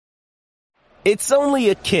It's only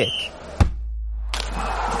a kick,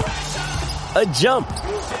 a jump,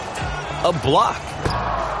 a block.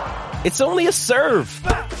 It's only a serve.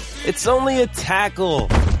 It's only a tackle,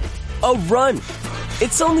 a run.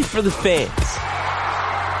 It's only for the fans.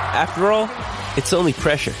 After all, it's only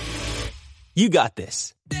pressure. You got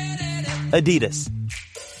this. Adidas.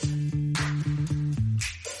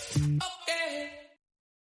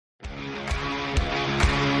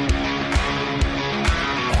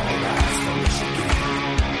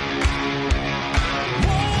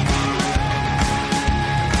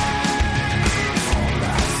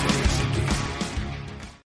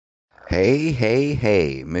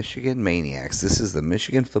 Hey, Michigan Maniacs. This is the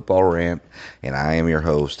Michigan Football Rant, and I am your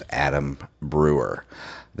host, Adam Brewer.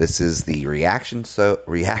 This is the reaction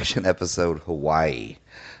episode, Hawaii.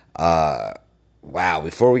 Wow,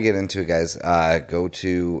 before we get into it, guys, go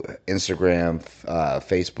to Instagram,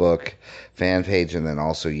 Facebook, fan page, and then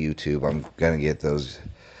also YouTube. I'm going to get those.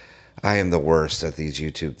 I am the worst at these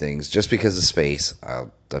YouTube things, just because of space.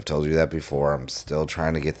 I've told you that before. I'm still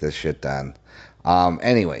trying to get this shit done.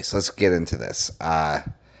 Anyways, let's get into this.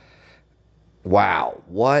 Wow,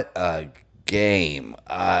 what a game.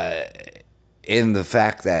 In the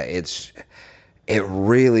fact that it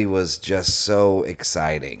really was just so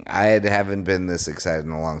exciting. I haven't been this excited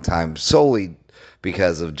in a long time, solely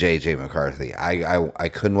because of J.J. McCarthy. I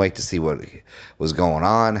couldn't wait to see what was going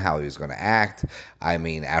on, how he was going to act. I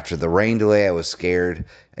mean, after the rain delay, I was scared.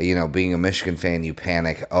 You know, being a Michigan fan, you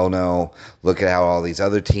panic. Oh no, look at how all these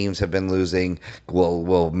other teams have been losing.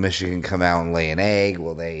 Will Michigan come out and lay an egg?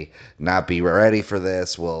 Will they not be ready for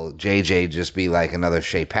this? Will JJ just be like another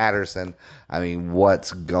Shea Patterson? I mean,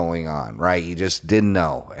 what's going on, right? You just didn't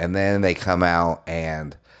know. And then they come out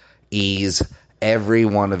and ease every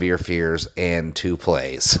one of your fears in 2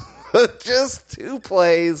 plays. Just 2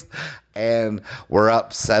 plays, and we're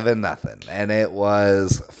up 7-0. And it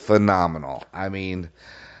was phenomenal. I mean,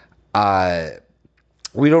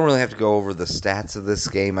 we don't really have to go over the stats of this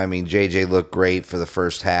game. I mean, JJ looked great for the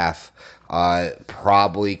first half.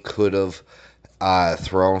 Probably could have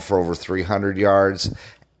thrown for over 300 yards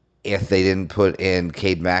if they didn't put in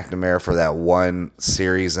Cade McNamara for that 1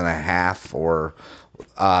 series and a half, or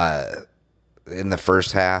in the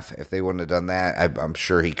first half. If they wouldn't have done that, I'm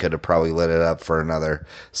sure he could have probably lit it up for another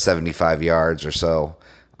 75 yards or so.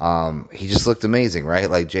 He just looked amazing, right?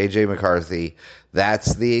 Like J.J. McCarthy, that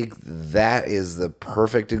is the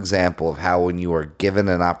perfect example of how, when you are given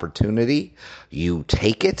an opportunity, you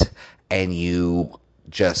take it and you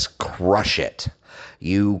just crush it.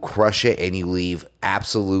 You crush it and you leave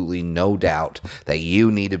absolutely no doubt that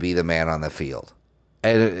you need to be the man on the field.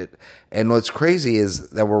 And what's crazy is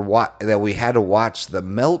that we had to watch the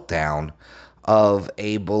meltdown of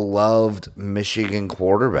a beloved Michigan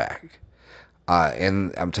quarterback.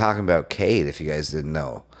 And I'm talking about Cade, if you guys didn't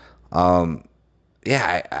know. I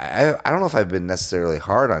don't know if I've been necessarily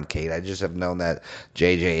hard on Cade. I just have known that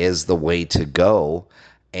JJ is the way to go,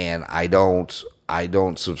 and I don't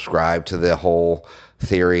subscribe to the whole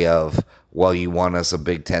theory of, well, you won us a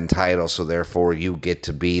Big Ten title, so therefore you get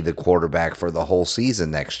to be the quarterback for the whole season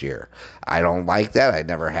next year. I don't like that. I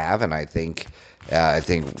never have, and I think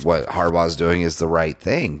what Harbaugh's doing is the right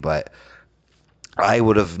thing. But I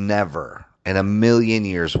would have never, in a million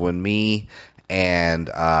years, when me and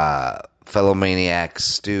fellow maniac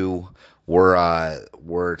Stu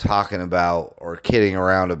were talking about or kidding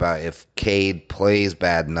around about if Cade plays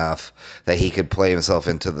bad enough that he could play himself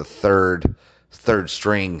into the third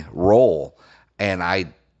string role, and I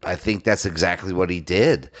think that's exactly what he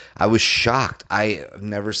did. I was shocked. I've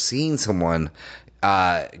never seen someone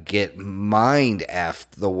get mind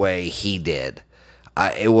effed the way he did.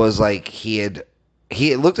 It was like it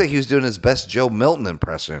looked like he was doing his best Joe Milton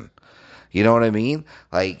impression. You know what I mean?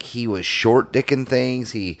 Like, he was short dicking things.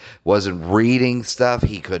 He wasn't reading stuff.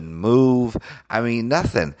 He couldn't move. I mean,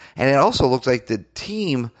 nothing. And it also looked like the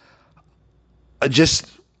team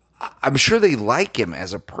I'm sure they like him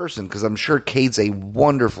as a person, because I'm sure Cade's a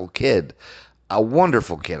wonderful kid.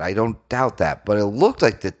 I don't doubt that. But it looked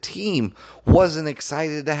like the team wasn't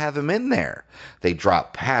excited to have him in there. They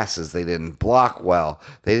dropped passes. They didn't block well.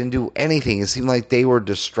 They didn't do anything. It seemed like they were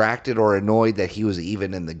distracted or annoyed that he was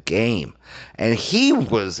even in the game. And he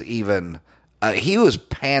was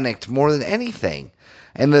panicked more than anything.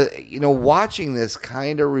 And watching this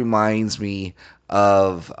kind of reminds me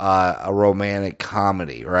of a romantic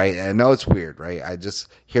comedy, right? I know it's weird, right?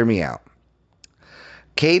 Hear me out.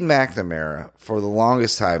 Cade McNamara, for the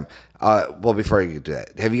longest time, before you do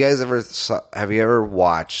that, have you ever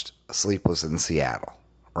watched Sleepless in Seattle,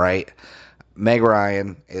 right? Meg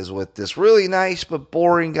Ryan is with this really nice but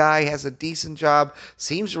boring guy, has a decent job,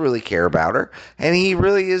 seems to really care about her, and he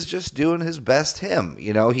really is just doing his best him.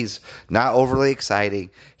 He's not overly exciting.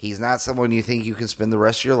 He's not someone you think you can spend the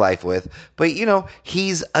rest of your life with, but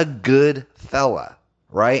he's a good fella.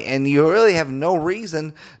 Right? And you really have no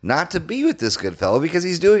reason not to be with this good fellow because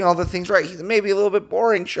he's doing all the things right. He's maybe a little bit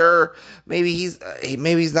boring, sure. Maybe he's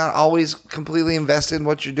not always completely invested in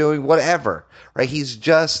what you're doing, whatever. Right? He's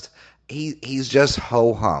just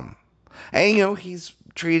ho hum. And he's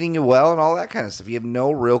treating you well and all that kind of stuff. You have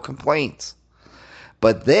no real complaints.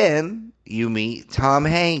 But then you meet Tom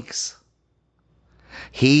Hanks.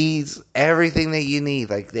 He's everything that you need.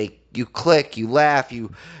 You click, you laugh,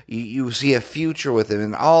 you see a future with him,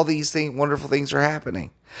 and all these wonderful things are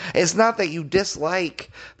happening. It's not that you dislike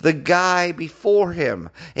the guy before him.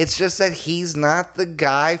 It's just that he's not the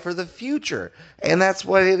guy for the future. And that's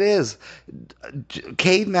what it is.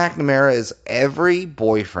 Cade McNamara is every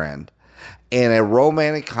boyfriend in a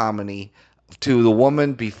romantic comedy to the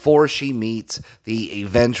woman before she meets the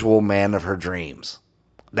eventual man of her dreams.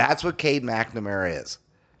 That's what Cade McNamara is.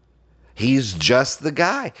 He's just the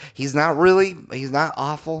guy. He's not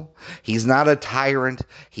awful. He's not a tyrant.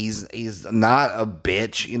 He's not a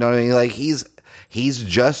bitch. You know what I mean? Like he's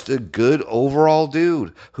just a good overall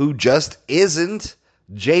dude who just isn't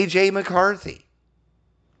JJ McCarthy.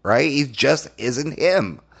 Right? He just isn't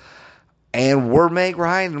him. And we're Meg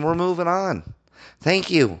Ryan and we're moving on.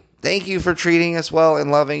 Thank you. Thank you for treating us well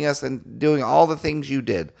and loving us and doing all the things you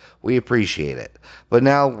did. We appreciate it. But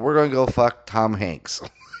now we're going to go fuck Tom Hanks.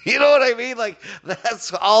 You know what I mean? Like,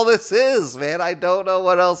 that's all this is, man. I don't know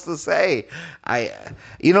what else to say.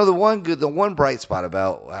 The one bright spot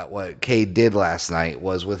about what Cade did last night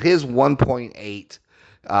was with his 1.8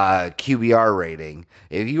 QBR rating.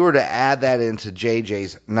 If you were to add that into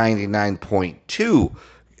JJ's 99.2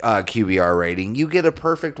 QBR rating, you get a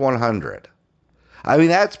perfect 100. I mean,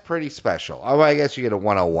 that's pretty special. I guess you get a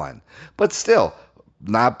 101. But still,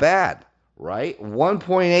 not bad. Right?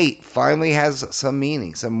 1.8 finally has some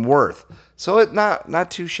meaning, some worth. So it's not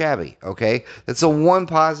too shabby, okay? That's the one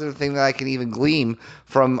positive thing that I can even glean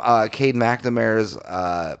from Cade McNamara's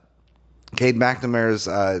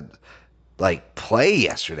play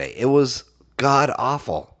yesterday. It was god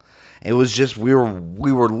awful. It was just we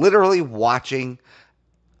were literally watching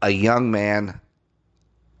a young man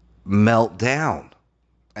melt down.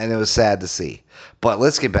 And it was sad to see. But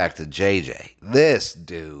let's get back to JJ. This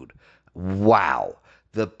dude, wow.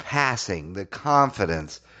 The passing, the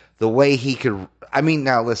confidence, the way he could. I mean,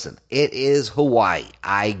 now listen, it is Hawaii.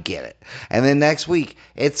 I get it. And then next week,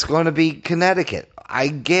 it's going to be Connecticut. I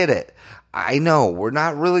get it. I know we're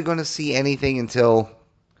not really going to see anything until,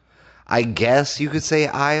 I guess you could say,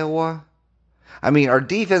 Iowa. I mean, our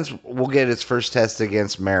defense will get its first test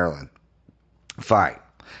against Maryland. Fine.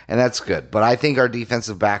 And that's good. But I think our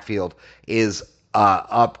defensive backfield is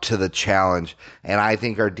up to the challenge. And I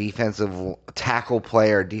think our defensive tackle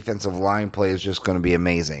play, our defensive line play is just going to be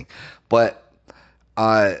amazing. But,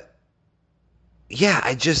 I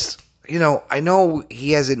just, I know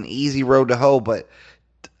he has an easy road to hoe, but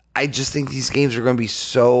I just think these games are going to be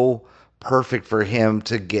so perfect for him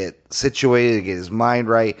to get situated, to get his mind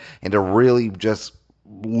right, and to really just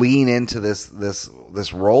lean into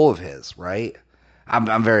this role of his, right?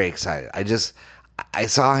 I'm very excited. I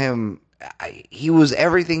saw him. He was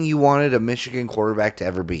everything you wanted a Michigan quarterback to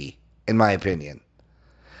ever be, in my opinion.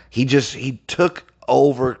 He took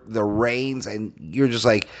over the reins, and you're just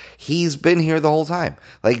like, he's been here the whole time.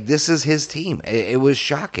 Like, this is his team. It was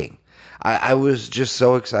shocking. I was just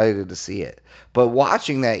so excited to see it. But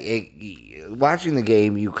watching the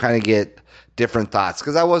game, you kind of get different thoughts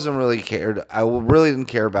because I really didn't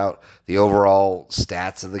care about the overall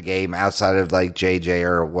stats of the game outside of like JJ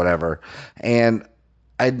or whatever, and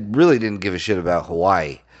I really didn't give a shit about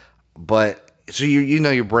Hawaii. But so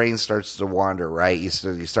your brain starts to wander, right? You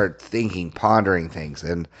start thinking, pondering things,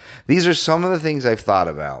 and these are some of the things I've thought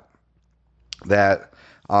about that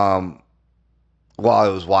while I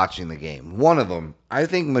was watching the game. One of them, I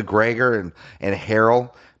think McGregor and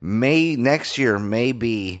Harrell next year may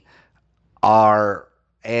be our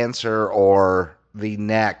answer or the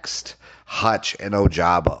next Hutch and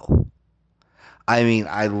Ojabo. I mean,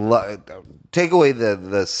 take away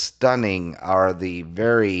the stunning or the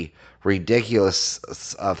very ridiculous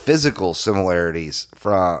physical similarities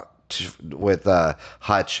with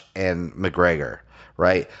Hutch and McGregor,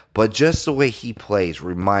 right? But just the way he plays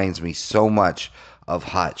reminds me so much of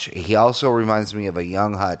Hutch. He also reminds me of a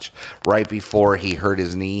young Hutch right before he hurt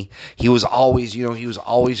his knee. He was always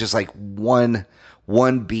just like one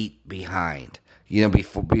beat behind.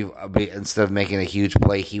 Instead of making a huge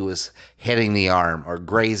play, he was hitting the arm or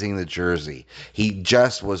grazing the jersey. He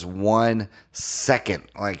just was 1 second,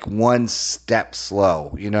 like one step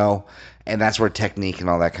slow, and that's where technique and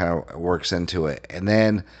all that kind of works into it. And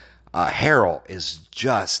then Harrell is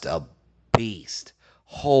just a beast.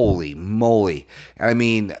 Holy moly. I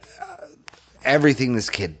mean, everything this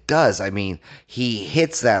kid does. I mean, he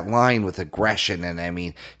hits that line with aggression, and I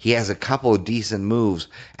mean, he has a couple of decent moves.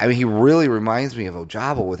 I mean, he really reminds me of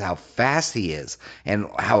Ojabo with how fast he is and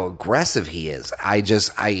how aggressive he is. I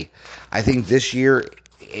think this year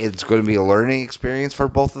it's going to be a learning experience for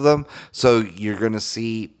both of them. So you're going to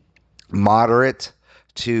see moderate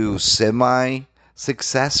to semi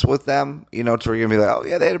success with them, to where you're going to be like, oh,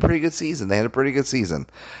 yeah, they had a pretty good season.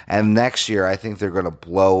 And next year, I think they're going to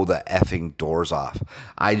blow the effing doors off.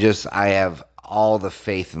 I have all the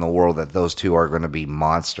faith in the world that those two are going to be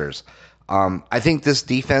monsters. I think this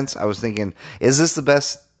defense, I was thinking, is this the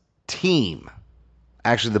best team?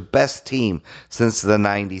 Actually, the best team since the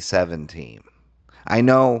 97 team. I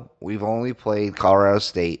know we've only played Colorado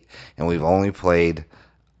State and we've only played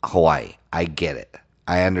Hawaii. I get it.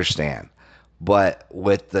 I understand. But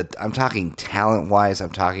I'm talking talent-wise,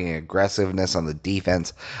 I'm talking aggressiveness on the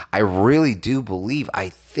defense. I really do believe, I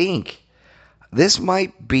think this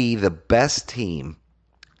might be the best team,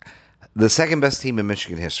 the second best team in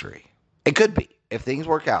Michigan history. It could be, if things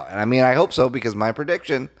work out. And I mean, I hope so, because my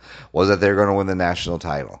prediction was that they're going to win the national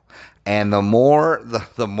title. And the more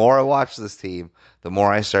I watch this team, the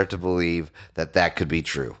more I start to believe that could be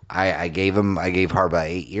true. I gave Harbaugh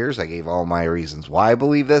 8 years. I gave all my reasons why I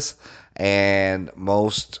believe this. And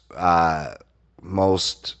most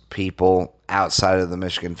people outside of the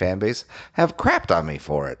Michigan fan base have crapped on me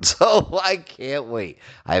for it. So I can't wait.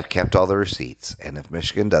 I've kept all the receipts. And if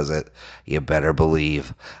Michigan does it, you better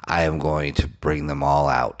believe I am going to bring them all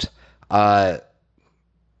out. I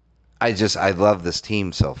love this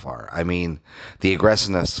team so far. I mean, the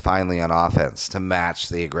aggressiveness finally on offense to match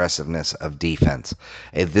the aggressiveness of defense.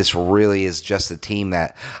 This really is just a team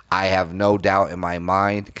that I have no doubt in my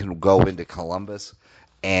mind can go into Columbus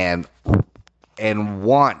and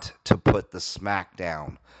want to put the smack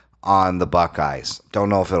down on the Buckeyes. Don't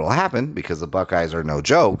know if it'll happen because the Buckeyes are no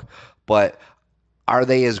joke, but are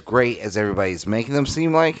they as great as everybody's making them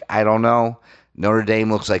seem like? I don't know. Notre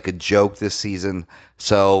Dame looks like a joke this season.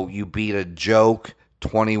 So you beat a joke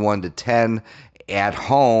 21-10 at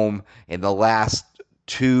home in the last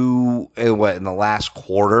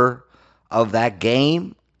quarter of that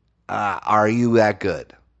game. Are you that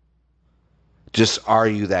good? Just are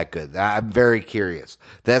you that good? I'm very curious.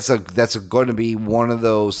 That's going to be one of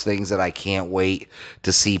those things that I can't wait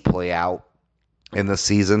to see play out in the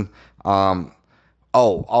season.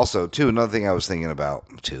 Also, another thing I was thinking about,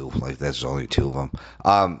 there's only two of them.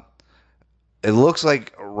 It looks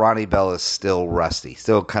like Ronnie Bell is still rusty,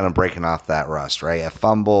 still kind of breaking off that rust, right? A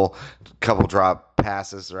fumble, a couple drop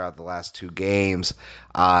passes throughout the last two games.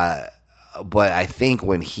 But I think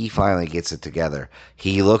when he finally gets it together,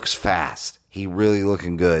 he looks fast. He really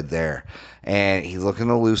looking good there. And he's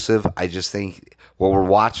looking elusive. I just think what we're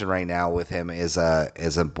watching right now with him is a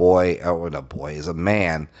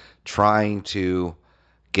man trying to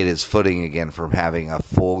get his footing again from having a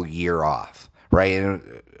full year off, right?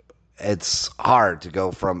 And it's hard to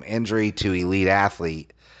go from injury to elite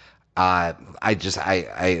athlete. I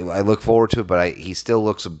look forward to it, but he still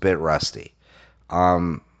looks a bit rusty.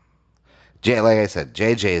 Like I said,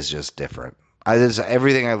 JJ is just different.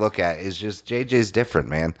 Everything I look at is just JJ's different,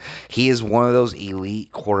 man. He is one of those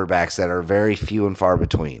elite quarterbacks that are very few and far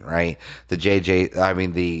between, right? The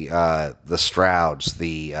Strouds,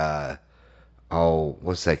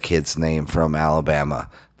 what's that kid's name from Alabama?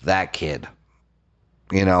 That kid.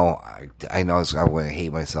 I know I'm going to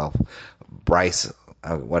hate myself. Bryce,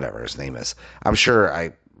 whatever his name is. I'm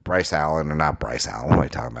sure Bryce Allen or not Bryce Allen. What am I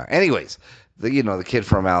talking about? Anyways, the kid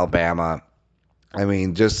from Alabama. I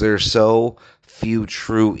mean, just there's so few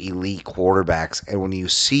true elite quarterbacks, and when you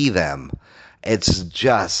see them, it's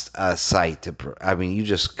just a sight you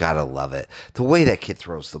just gotta love it. The way that kid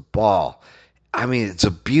throws the ball. I mean, it's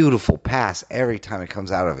a beautiful pass every time it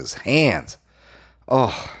comes out of his hands.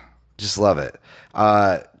 Oh, just love it.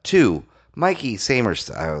 2, Mikey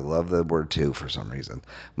Samerstill. I love the word 2 for some reason.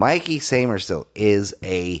 Mikey Samerstill is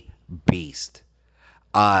a beast.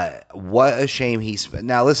 What a shame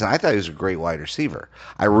now listen, I thought he was a great wide receiver.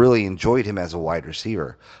 I really enjoyed him as a wide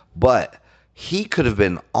receiver, but he could have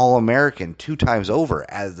been All-American 2 times over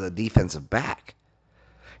as a defensive back.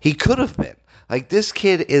 He could have been. Like, this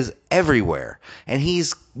kid is everywhere, and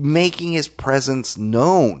he's making his presence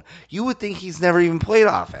known. You would think he's never even played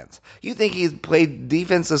offense. You think he's played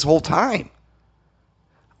defense this whole time.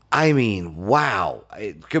 I mean, wow.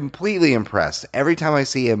 Completely impressed. Every time I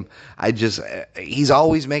see him, he's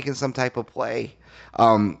always making some type of play.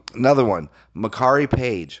 Another one, Makari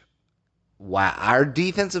Page. Wow. Our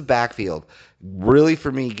defensive backfield really,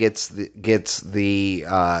 for me, gets the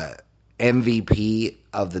MVP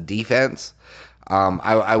of the defense.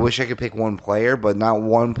 I wish I could pick one player, but not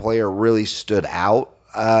one player really stood out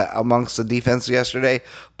amongst the defense yesterday.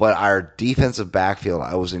 But our defensive backfield,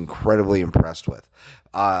 I was incredibly impressed with.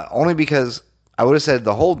 Only because I would have said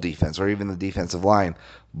the whole defense or even the defensive line,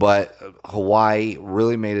 but Hawaii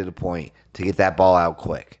really made it a point to get that ball out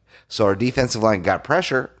quick. So our defensive line got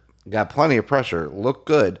pressure, got plenty of pressure, looked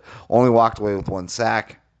good, only walked away with one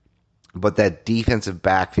sack. But that defensive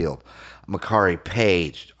backfield, Makari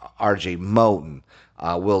Page, R.J. Moten,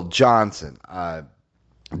 Will Johnson,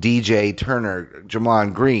 DJ Turner,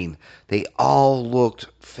 Jamon Green, they all looked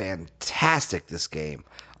fantastic this game.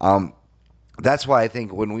 That's why I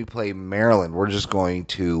think when we play Maryland, we're just going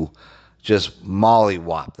to just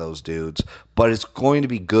mollywop those dudes. But it's going to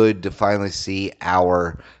be good to finally see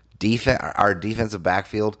our defensive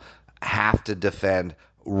backfield have to defend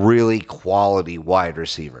really quality wide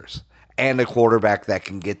receivers and a quarterback that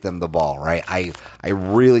can get them the ball, right? I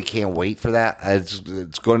really can't wait for that.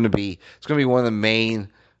 It's going to be one of the main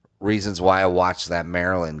reasons why I watched that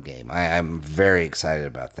Maryland game. I'm very excited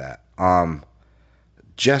about that.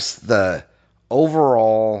 Just the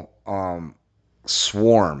overall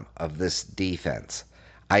swarm of this defense.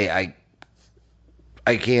 I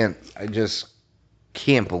just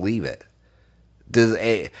can't believe it.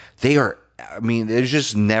 They are. I mean, there's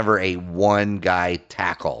just never a one guy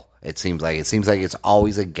tackle. It seems like it's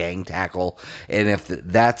always a gang tackle, and if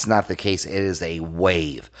that's not the case, it is a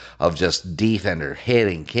wave of just defender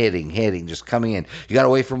hitting, just coming in. You got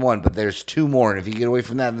away from one, but there's two more, and if you get away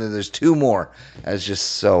from that, then there's two more. That's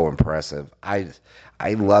just so impressive. I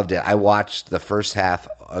loved it. I watched the first half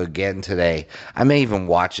again today. I may even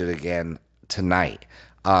watch it again tonight.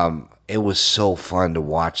 It was so fun to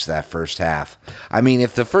watch that first half. I mean,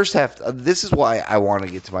 if the first half, this is why I want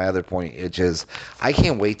to get to my other point, which is I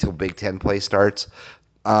can't wait till Big Ten play starts.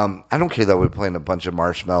 I don't care that we're playing a bunch of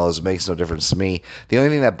marshmallows. It makes no difference to me. The only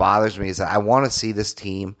thing that bothers me is that I want to see this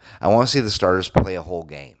team. I want to see the starters play a whole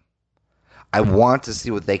game. I want to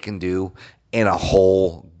see what they can do in a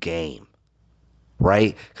whole game,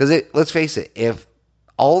 right? Because let's face it, if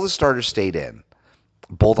all the starters stayed in,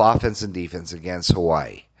 both offense and defense against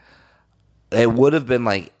Hawaii, it would have been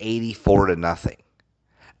like 84-0.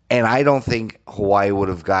 And I don't think Hawaii would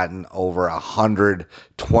have gotten over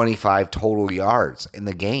 125 total yards in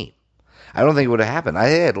the game. I don't think it would have happened. I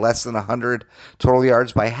had less than 100 total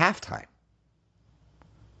yards by halftime.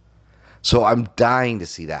 So I'm dying to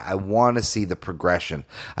see that. I want to see the progression.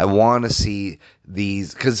 I want to see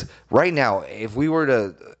these, because right now, if we were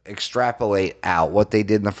to extrapolate out what they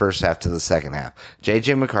did in the first half to the second half,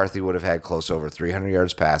 J.J. McCarthy would have had close over 300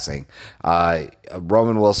 yards passing.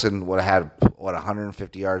 Roman Wilson would have had,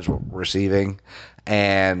 150 yards receiving.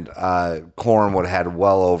 And Corum would have had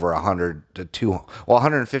well over 150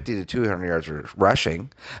 to 200 yards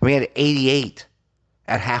rushing. I mean, he had 88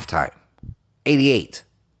 at halftime. 88.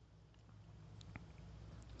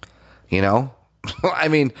 You know, I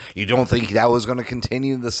mean, you don't think that was going to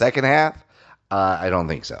continue in the second half? I don't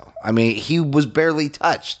think so. I mean, he was barely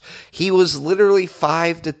touched. He was literally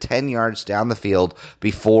 5 to 10 yards down the field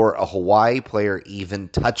before a Hawaii player even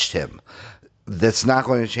touched him. That's not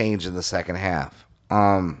going to change in the second half.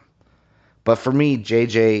 But for me,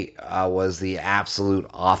 JJ was the absolute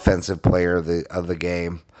offensive player of the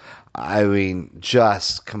game. I mean,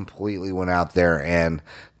 just completely went out there and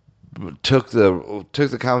took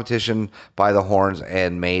the competition by the horns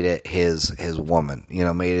and made it his woman,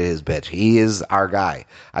 made it his bitch. He is our guy.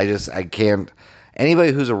 I can't,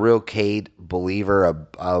 anybody who's a real Cade believer,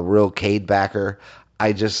 a real Cade backer,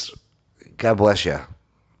 God bless you.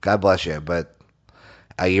 God bless you, but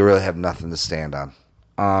you really have nothing to stand on.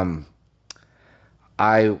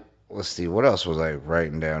 Let's see, what else was I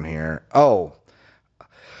writing down here? Oh,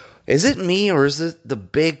 is it me or is it the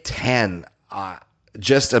Big Ten?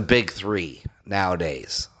 Just a big three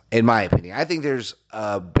nowadays, in my opinion. I think there's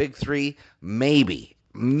a big three, maybe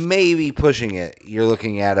pushing it. You're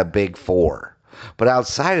looking at a big four. But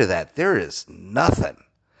outside of that, there is nothing.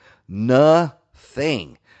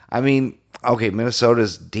 Nothing. I mean, okay,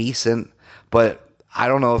 Minnesota's decent, but I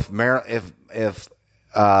don't know if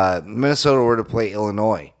Minnesota were to play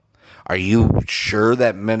Illinois. Are you sure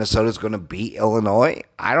that Minnesota's going to beat Illinois?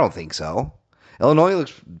 I don't think so. Illinois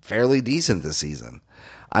looks fairly decent this season.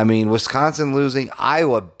 I mean, Wisconsin losing,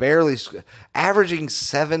 Iowa barely averaging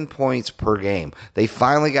 7 points per game. They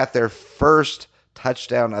finally got their first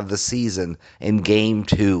touchdown of the season in game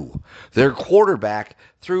 2. Their quarterback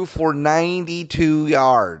threw for 92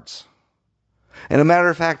 yards. And a matter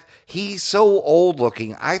of fact, he's so old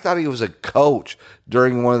looking. I thought he was a coach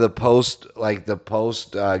during one of the post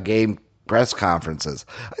game press conferences.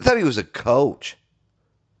 I thought he was a coach.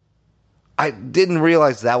 I didn't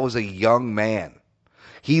realize that was a young man.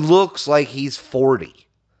 He looks like he's 40.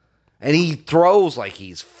 And he throws like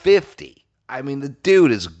he's 50. I mean, the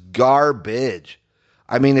dude is garbage.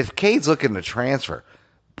 I mean, if Cade's looking to transfer,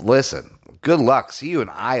 listen, good luck. See you in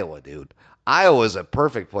Iowa, dude. Iowa is a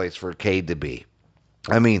perfect place for Cade to be.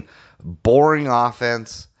 I mean, boring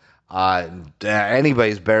offense.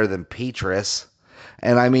 Anybody's better than Petrus.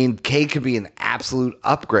 And I mean, Cade could be an absolute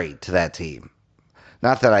upgrade to that team.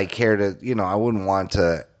 Not that I care to, I wouldn't want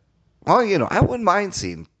to. Well, I wouldn't mind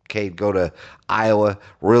seeing Cade go to Iowa,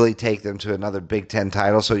 really take them to another Big Ten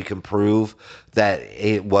title so he can prove that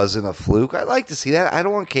it wasn't a fluke. I'd like to see that. I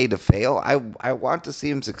don't want Cade to fail. I want to see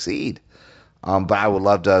him succeed. But I would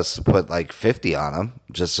love us to put like 50 on him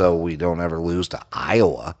just so we don't ever lose to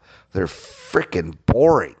Iowa. They're freaking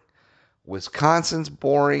boring. Wisconsin's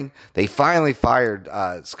boring. They finally fired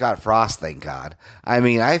Scott Frost, thank God. And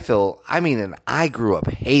I grew up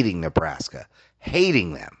hating Nebraska,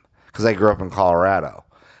 hating them because I grew up in Colorado.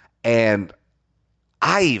 And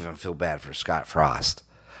I even feel bad for Scott Frost.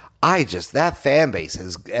 That fan base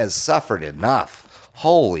has suffered enough.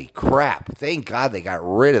 Holy crap. Thank God they got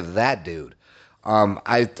rid of that dude.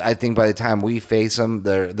 I think by the time we face them,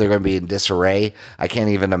 they're going to be in disarray. I can't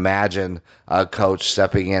even imagine a coach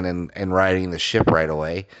stepping in and righting the ship right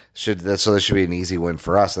away. So this should be an easy win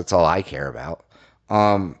for us. That's all I care about.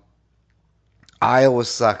 Iowa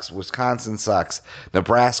sucks. Wisconsin sucks.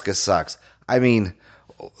 Nebraska sucks. I mean,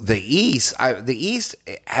 the East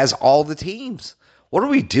has all the teams. What are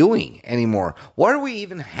we doing anymore? Why do we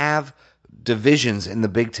even have divisions in the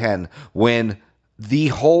Big Ten when the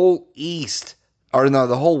whole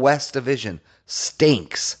the whole West Division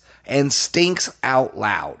stinks and stinks out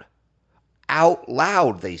loud? Out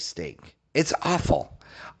loud, they stink. It's awful.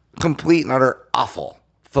 Complete and utter awful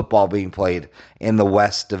football being played in the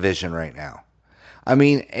West Division right now. I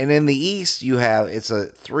mean, and in the East, it's a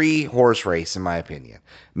 3-horse race, in my opinion.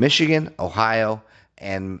 Michigan, Ohio,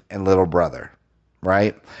 and Little Brother,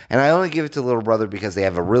 right? And I only give it to Little Brother because they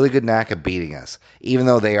have a really good knack of beating us, even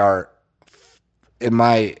though they are, in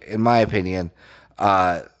my opinion,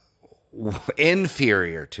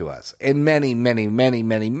 inferior to us in many, many, many,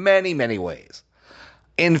 many, many, many ways.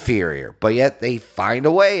 Inferior, but yet they find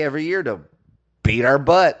a way every year to beat our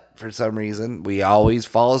butt. For some reason, we always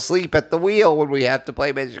fall asleep at the wheel when we have to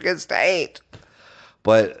play Michigan State.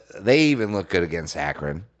 But they even look good against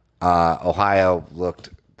Akron. Ohio looked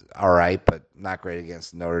all right, but not great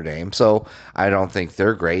against Notre Dame. So I don't think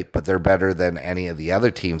they're great, but they're better than any of the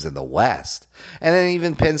other teams in the West. And then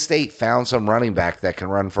even Penn State found some running back that can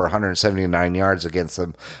run for 179 yards against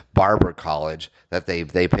some Barber College that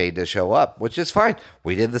they paid to show up, which is fine.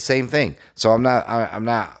 We did the same thing. So I'm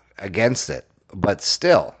not against it, but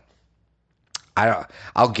still.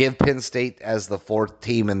 I'll give Penn State as the 4th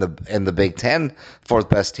team in the Big Ten, 4th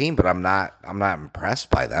best team, but I'm not impressed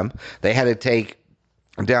by them. They had to take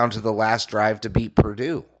down to the last drive to beat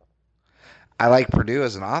Purdue. I like Purdue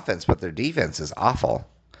as an offense, but their defense is awful.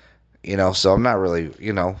 So I'm not really,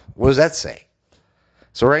 what does that say?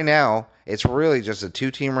 So right now, it's really just a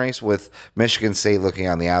 2-team race with Michigan State looking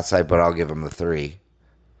on the outside, but I'll give them the 3.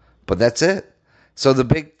 But that's it. So the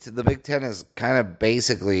Big Ten has kind of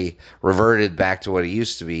basically reverted back to what it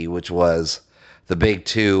used to be, which was the Big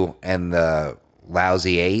 2 and the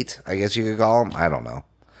lousy 8, I guess you could call them. I don't know.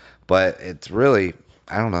 But it's really,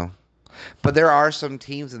 I don't know. But there are some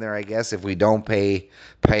teams in there, I guess, if we don't pay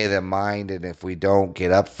them mind and if we don't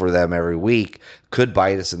get up for them every week, could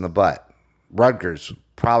bite us in the butt. Rutgers,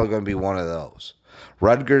 probably going to be one of those.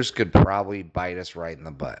 Rutgers could probably bite us right in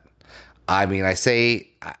the butt. I mean,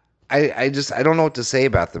 I don't know what to say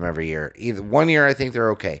about them every year. Either one year I think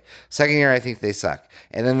they're okay. Second year I think they suck.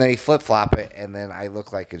 And then they flip-flop it and then I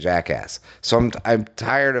look like a jackass. So I'm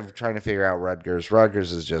tired of trying to figure out Rutgers.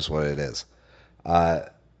 Rutgers is just what it is.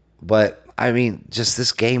 But I mean, just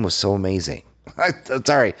this game was so amazing. I'm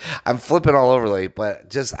sorry. I'm flipping all over late,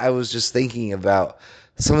 but I was just thinking about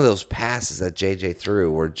some of those passes that JJ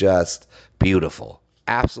threw were just beautiful.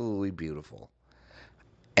 Absolutely beautiful.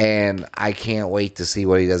 And I can't wait to see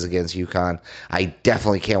what he does against UConn. I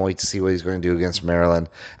definitely can't wait to see what he's going to do against Maryland.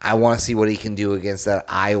 I want to see what he can do against that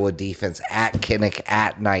Iowa defense at Kinnick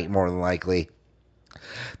at night, more than likely.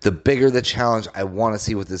 The bigger the challenge, I want to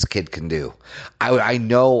see what this kid can do. I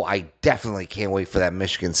know I definitely can't wait for that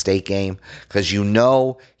Michigan State game because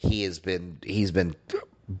he's been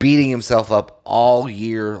beating himself up all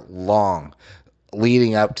year long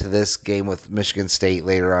leading up to this game with Michigan State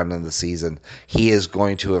later on in the season. He is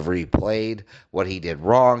going to have replayed what he did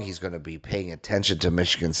wrong. He's going to be paying attention to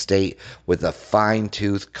Michigan State with a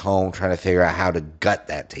fine-tooth comb, trying to figure out how to gut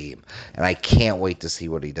that team. And I can't wait to see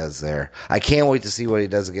what he does there. I can't wait to see what he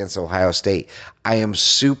does against Ohio State. I am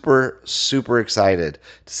super, super excited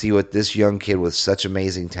to see what this young kid with such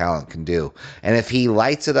amazing talent can do. And if he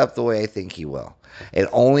lights it up the way I think he will, it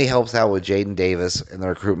only helps out with Jaden Davis and the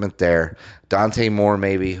recruitment there. Dante Moore,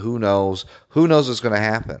 maybe. Who knows? Who knows what's going to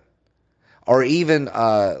happen? Or even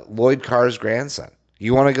Lloyd Carr's grandson.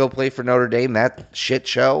 You want to go play for Notre Dame, that shit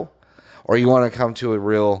show? Or you want to come to a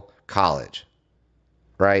real college,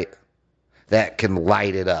 right? That can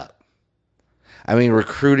light it up. I mean,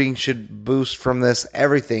 recruiting should boost from this.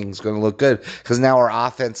 Everything's going to look good because now our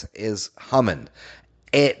offense is humming.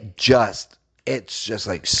 It's just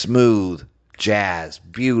like smooth jazz,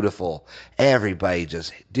 beautiful, everybody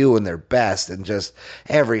just doing their best, and just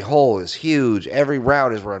every hole is huge, every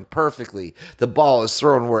route is run perfectly, the ball is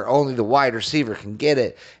thrown where only the wide receiver can get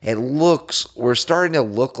it. We're starting to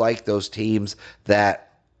look like those teams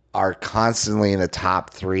that are constantly in the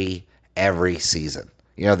top 3 every season.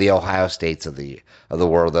 You know, the Ohio States of the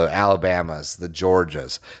world, the Alabamas, the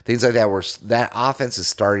Georgias, things like that, where that offense is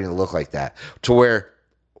starting to look like that, to where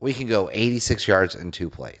we can go 86 yards in 2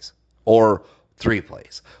 plays. Or 3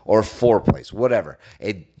 plays, or 4 plays, whatever.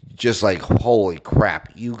 It just like, holy crap,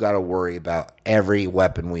 you got to worry about every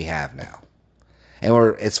weapon we have now. And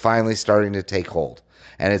it's finally starting to take hold.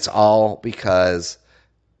 And it's all because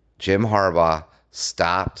Jim Harbaugh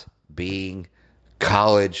stopped being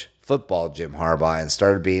college football Jim Harbaugh and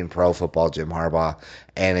started being pro football Jim Harbaugh,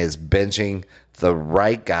 and is benching the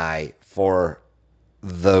right guy for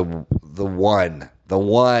the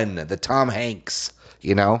Tom Hanks,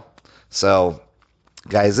 you know? So,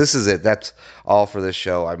 guys, this is it. That's all for this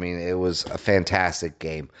show. I mean, it was a fantastic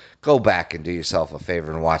game. Go back and do yourself a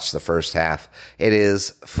favor and watch the first half. It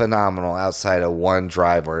is phenomenal outside of one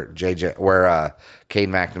drive where Cade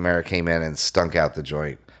McNamara came in and stunk out the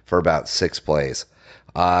joint for about 6 plays.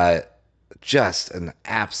 Just an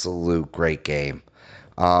absolute great game.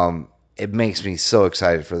 It makes me so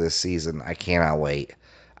excited for this season. I cannot wait.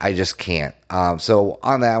 I just can't. So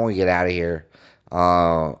on that, I want to get out of here.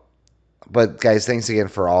 But guys, thanks again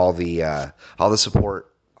for all the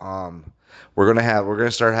support. We're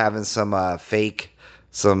gonna start having some fake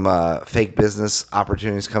business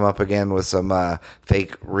opportunities come up again with some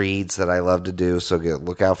fake reads that I love to do. So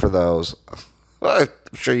look out for those. I'm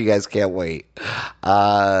sure you guys can't wait.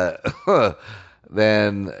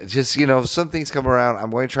 Then just, some things come around. I'm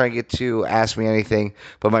going to try and get to Ask Me Anything,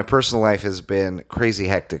 but my personal life has been crazy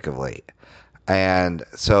hectic of late. And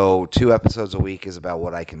so 2 episodes a week is about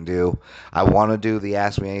what I can do. I want to do the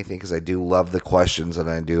Ask Me Anything because I do love the questions, and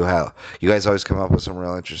I do how you guys always come up with some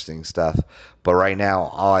real interesting stuff. But right now,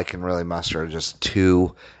 all I can really muster are just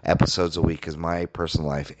 2 episodes a week because my personal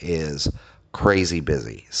life is crazy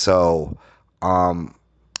busy. So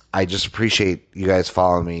I just appreciate you guys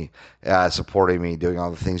following me, supporting me, doing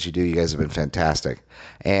all the things you do. You guys have been fantastic.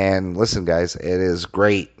 And listen, guys, it is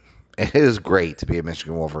great. It is great to be a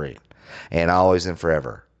Michigan Wolverine. And always and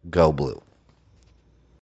forever, go blue.